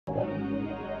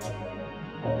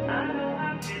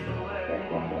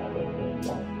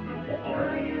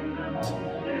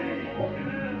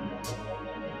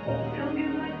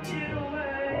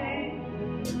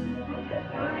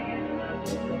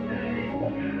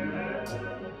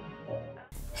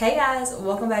Hey guys,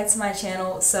 welcome back to my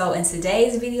channel. So in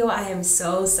today's video, I am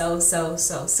so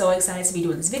excited to be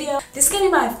doing this video. This is gonna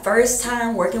be my first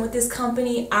time working with this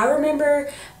company. I remember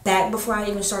back before I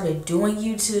even started doing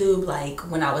YouTube, like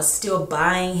when I was still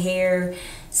buying hair,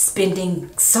 spending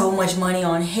so much money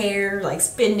on hair, like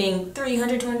spending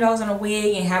 $300 on a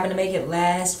wig and having to make it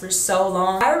last for so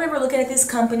long. I remember looking at this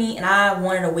company and I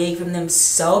wanted a wig from them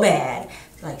so bad.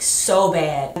 Like so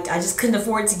bad. I just couldn't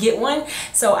afford to get one.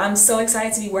 So I'm so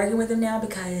excited to be working with them now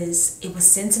because it was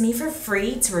sent to me for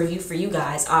free to review for you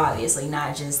guys. Obviously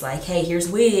not just like, hey, here's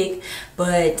a wig,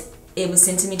 but it was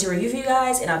sent to me to review for you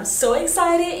guys and I'm so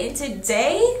excited. And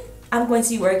today I'm going to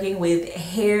be working with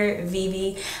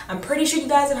Hairvivi. I'm pretty sure you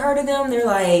guys have heard of them. They're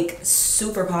like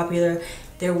super popular.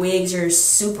 Their wigs are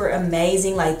super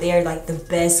amazing. Like they're like the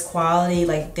best quality.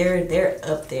 Like they're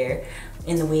up there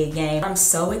in the wig game. I'm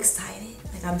so excited.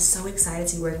 I'm so excited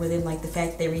to work with them. Like the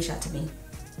fact that they reached out to me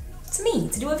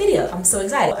to do a video. I'm so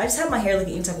excited. I just have my hair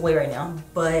looking any type of way right now,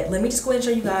 but let me just go ahead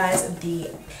and show you guys the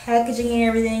packaging and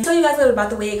everything. Tell you guys a little about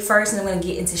the wig first, and then I'm gonna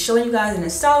get into showing you guys and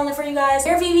installing it for you guys.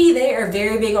 Hairvivi, they are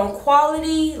very big on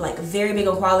quality, like very big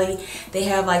on quality. They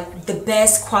have like the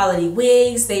best quality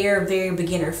wigs. They are very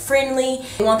beginner friendly.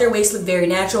 They want their wigs to look very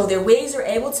natural. Their wigs are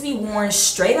able to be worn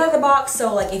straight out of the box.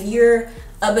 So like if you're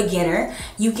a beginner,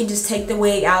 you can just take the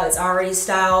wig out, it's already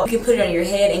styled. You can put it on your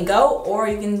head and go, or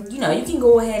you can, you know, you can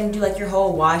go ahead and do like your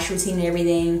whole wash routine and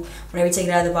everything whenever you take it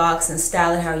out of the box and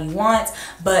style it how you want.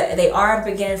 But they are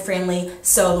beginner friendly,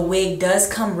 so the wig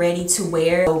does come ready to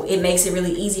wear. So it makes it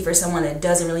really easy for someone that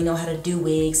doesn't really know how to do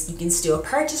wigs. You can still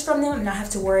purchase from them and not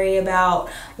have to worry about,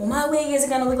 well, my wig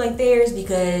isn't gonna look like theirs,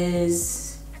 because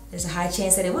there's a high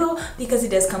chance that it will, because it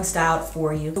does come styled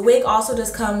for you. The wig also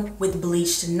does come with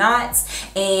bleached knots,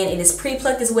 and it is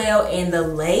pre-plucked as well. And the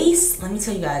lace, let me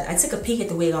tell you guys, I took a peek at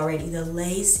the wig already. The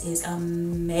lace is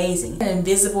amazing. An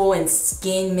invisible and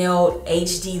skin melt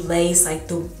HD lace. Like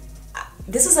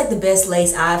this is like the best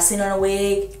lace I've seen on a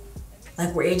wig.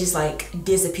 Like where it just like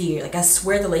disappeared. Like I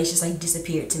swear the lace just like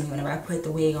disappeared to me whenever I put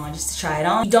the wig on just to try it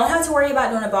on. You don't have to worry about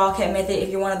doing a ball cap method if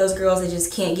you're one of those girls that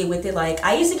just can't get with it. Like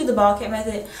I used to do the ball cap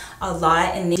method a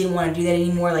lot and didn't want to do that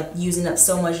anymore, like using up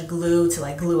so much glue to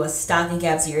like glue a stocking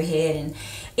cap to your head, and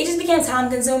it just became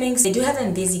time consuming. So they do have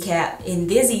an Invisi cap,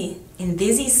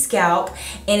 Invisi Scalp,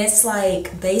 and it's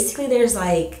like basically there's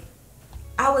like,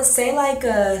 I would say like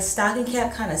a stocking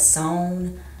cap kind of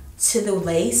sewn to the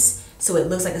lace, so it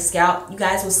looks like a scalp. You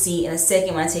guys will see in a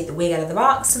second when I take the wig out of the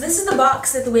box. So this is the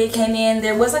box that the wig came in.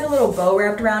 There was like a little bow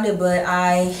wrapped around it, but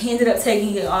I ended up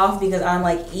taking it off because I'm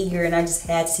like eager and I just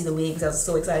had to see the wig because I was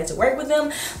so excited to work with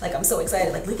them. Like I'm so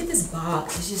excited. Like look at this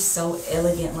box. It's just so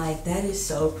elegant. Like that is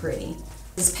so pretty.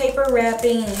 This paper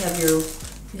wrapping, and you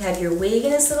have your wig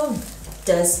in this little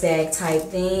dust bag type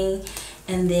thing,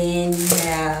 and then you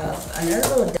have another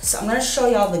little. So I'm gonna show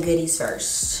y'all the goodies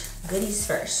first.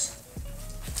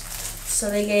 So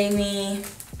they gave me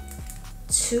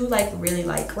two like really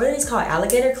like, what are these called?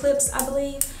 Alligator clips, I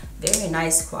believe. Very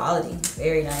nice quality,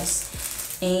 very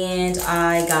nice. And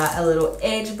I got a little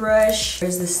edge brush.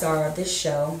 Here's the star of this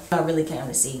show. I really came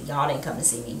to see, y'all didn't come to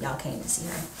see me, y'all came to see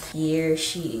her. Here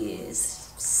she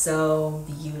is, so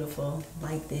beautiful.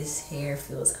 Like this hair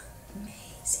feels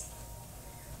amazing.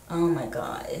 Oh my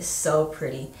God, it's so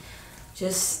pretty.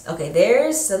 Just, okay,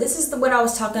 so this is what I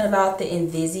was talking about, the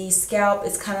Invisi Scalp.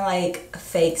 It's kind of like a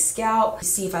fake scalp. You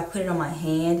see, if I put it on my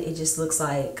hand, it just looks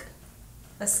like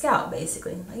a scalp,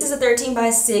 basically. Like, this is a 13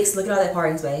 by 6. Look at all that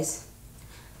parting space.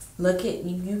 Look at,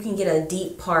 you can get a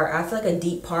deep part. I feel like a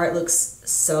deep part looks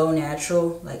so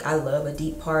natural. Like, I love a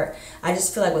deep part. I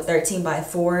just feel like with 13 by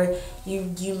 4, you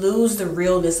lose the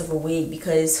realness of a wig,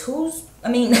 because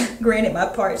granted, my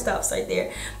part stops right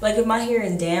there. Like, if my hair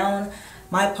is down,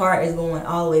 my part is going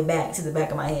all the way back to the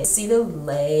back of my head. See the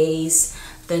lace,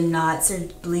 the knots are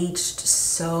bleached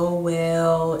so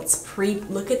well. It's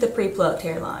look at the pre-plucked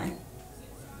hairline.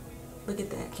 Look at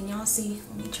that, can y'all see?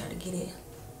 Let me try to get it.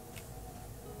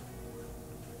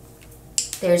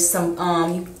 There's some,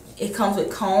 it comes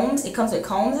with combs. It comes with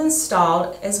combs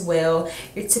installed as well.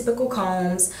 Your typical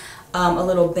combs, a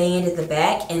little band at the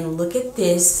back, and look at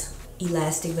this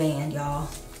elastic band, y'all.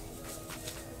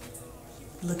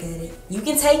 Look at it. You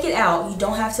can take it out. You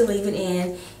don't have to leave it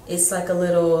in. It's like a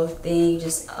little thing. You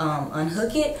just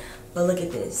unhook it. But look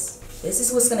at this. This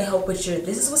is what's gonna help with your.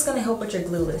 This is what's gonna help with your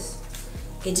glueless.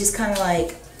 It just kind of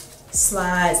like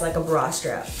slides like a bra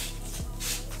strap.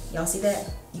 Y'all see that?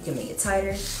 You can make it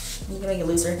tighter, you can make it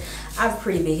looser. I have a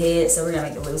pretty big head, so we're gonna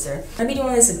make it looser. I'm gonna be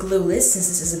doing this glueless, since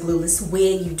this is a glueless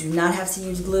wig. You do not have to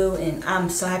use glue, and I'm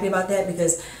so happy about that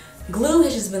because glue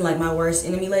has just been like my worst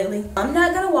enemy lately. I'm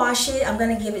not gonna wash it. I'm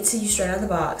gonna give it to you straight out of the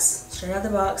box. Straight out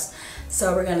of the box.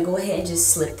 So we're gonna go ahead and just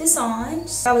slip this on.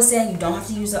 I was saying you don't have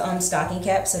to use a stocking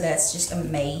cap, so that's just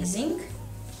amazing.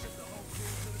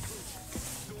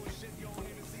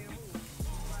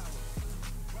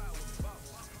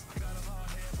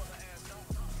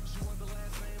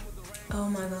 Oh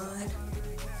my God.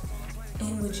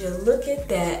 And would you look at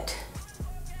that?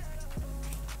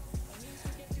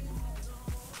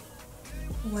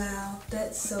 Wow,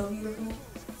 that's so beautiful.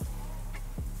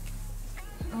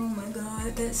 Oh my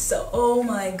God, that's so, oh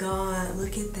my God,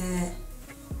 look at that.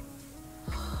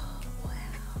 Oh, wow.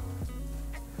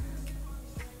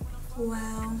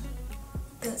 Wow,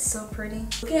 that's so pretty.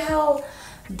 Look at how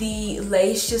the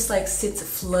lace just like sits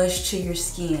flush to your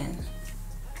skin.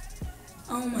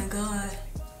 Oh my God,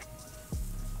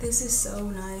 this is so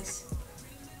nice.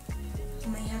 I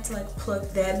may have to like pluck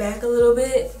that back a little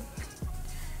bit.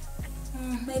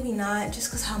 Maybe not, just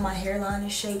because how my hairline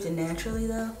is shaped naturally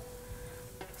though.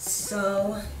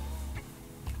 So,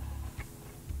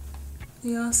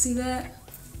 y'all see that?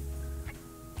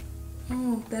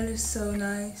 Oh, that is so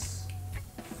nice.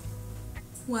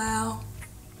 Wow.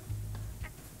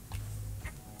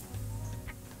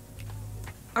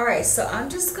 Alright, so I'm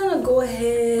just gonna go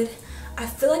ahead. I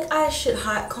feel like I should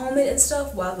hot comb it and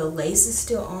stuff while the lace is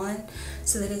still on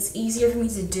so that it's easier for me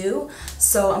to do.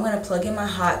 So I'm gonna plug in my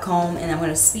hot comb and I'm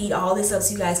gonna speed all this up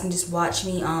so you guys can just watch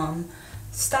me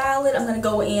style it. I'm gonna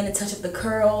go in and touch up the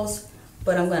curls,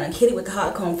 but I'm gonna hit it with the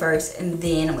hot comb first and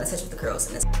then I'm gonna touch up the curls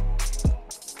in this.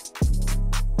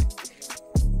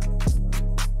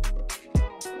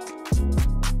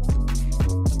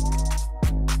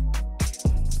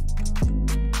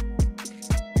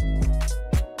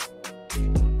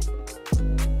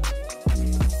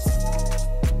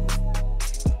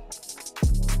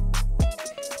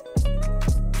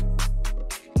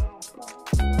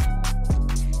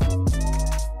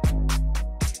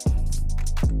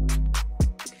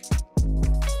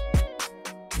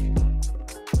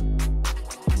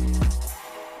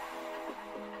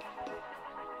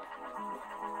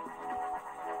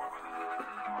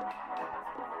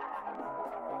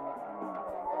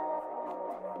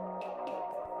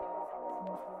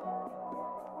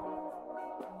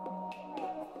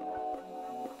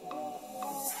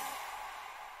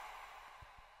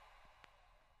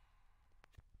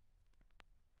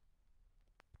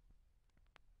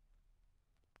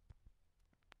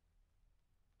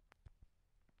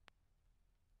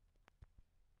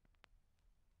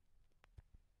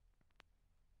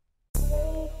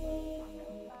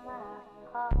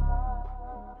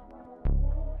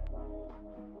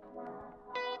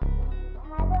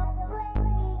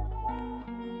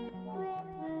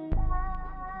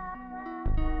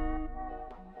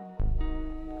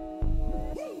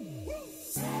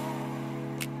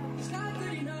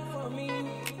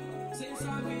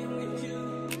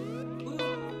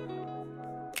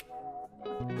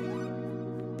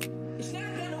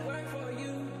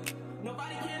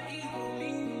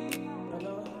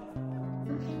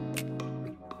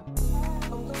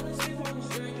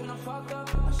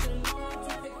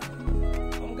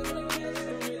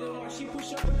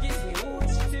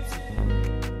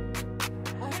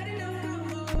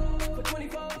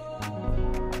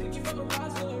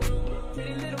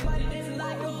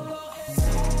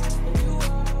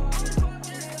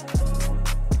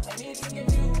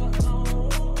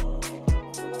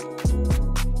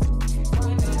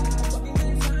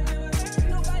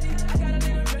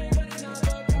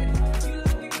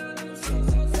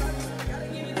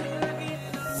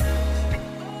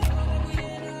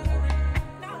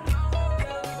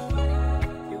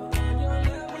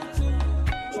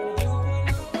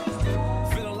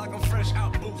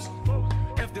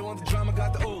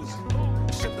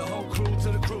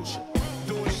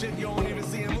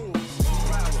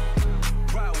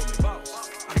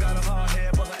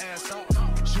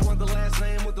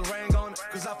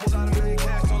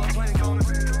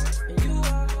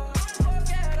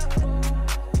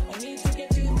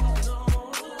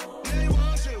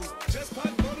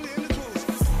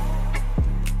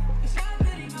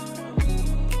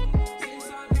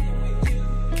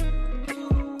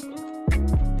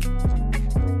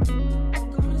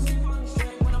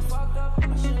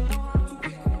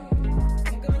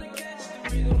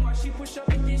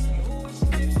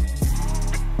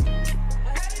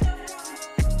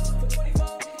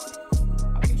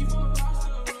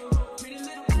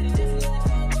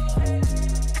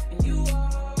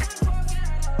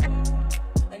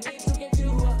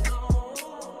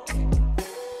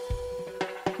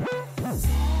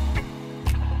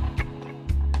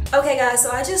 Okay guys,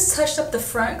 so I just touched up the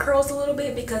front curls a little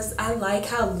bit because I like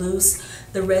how loose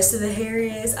the rest of the hair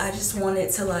is. I just wanted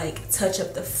to like touch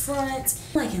up the front.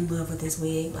 I'm like in love with this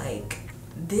wig. Like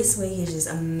this wig is just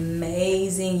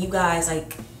amazing. You guys,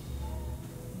 like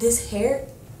this hair,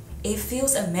 it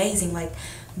feels amazing. Like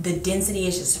the density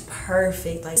is just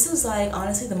perfect. Like this is like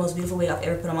honestly the most beautiful wig I've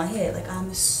ever put on my head. Like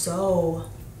I'm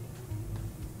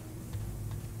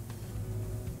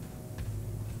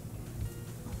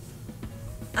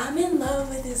in love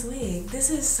with this wig. This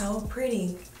is so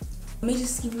pretty. Let me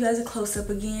just give you guys a close-up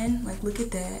again. Like, look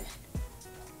at that.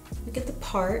 Look at the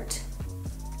part.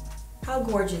 How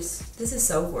gorgeous. This is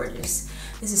so gorgeous.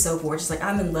 This is so gorgeous. Like,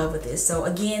 I'm in love with this. So,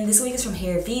 again, this wig is from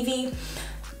Hairvivi.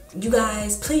 You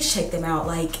guys, please check them out.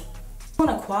 Like, you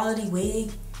want a quality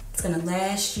wig, it's gonna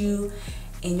last you,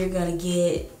 and you're gonna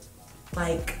get,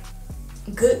 like,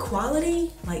 good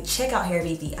quality. Like, check out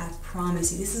Hairvivi. I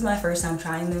promise you. This is my first time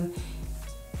trying them.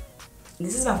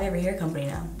 This is my favorite hair company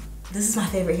now. This is my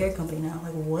favorite hair company now.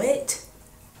 Like what?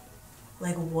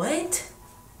 Like what?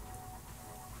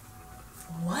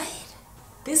 What?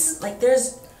 This is like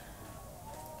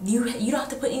you don't have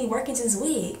to put any work into this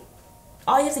wig.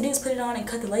 All you have to do is put it on and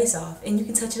cut the lace off. And you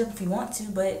can touch it up if you want to,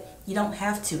 but you don't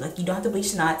have to. Like you don't have to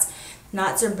bleach the knots.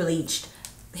 Knots are bleached.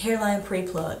 Hairline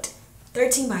pre-plucked.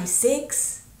 13 by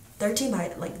 6. 13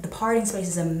 by, like the parting space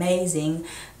is amazing.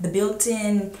 The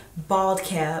built-in bald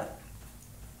cap.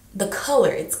 The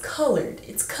color, it's colored,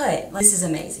 it's cut. Like, this is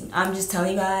amazing. I'm just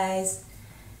telling you guys,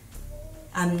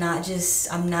 I'm not just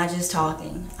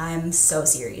talking. I'm so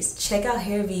serious. Check out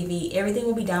Hairvivi. Everything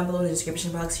will be down below in the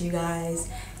description box for you guys.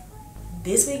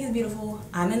 This wig is beautiful.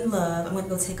 I'm in love. I'm gonna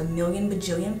go take a million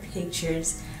bajillion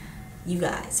pictures. You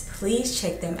guys, please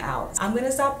check them out. I'm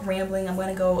gonna stop rambling. I'm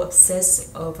gonna go obsess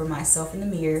over myself in the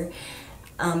mirror.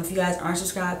 If you guys aren't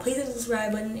subscribed, please hit the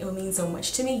subscribe button. It would mean so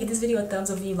much to me. Give this video a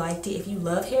thumbs up if you liked it. If you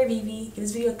love Hairvivi, give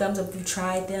this video a thumbs up if you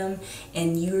tried them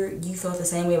and you felt the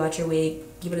same way about your wig.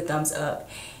 Give it a thumbs up.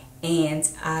 And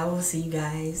I will see you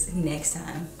guys next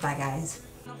time. Bye guys.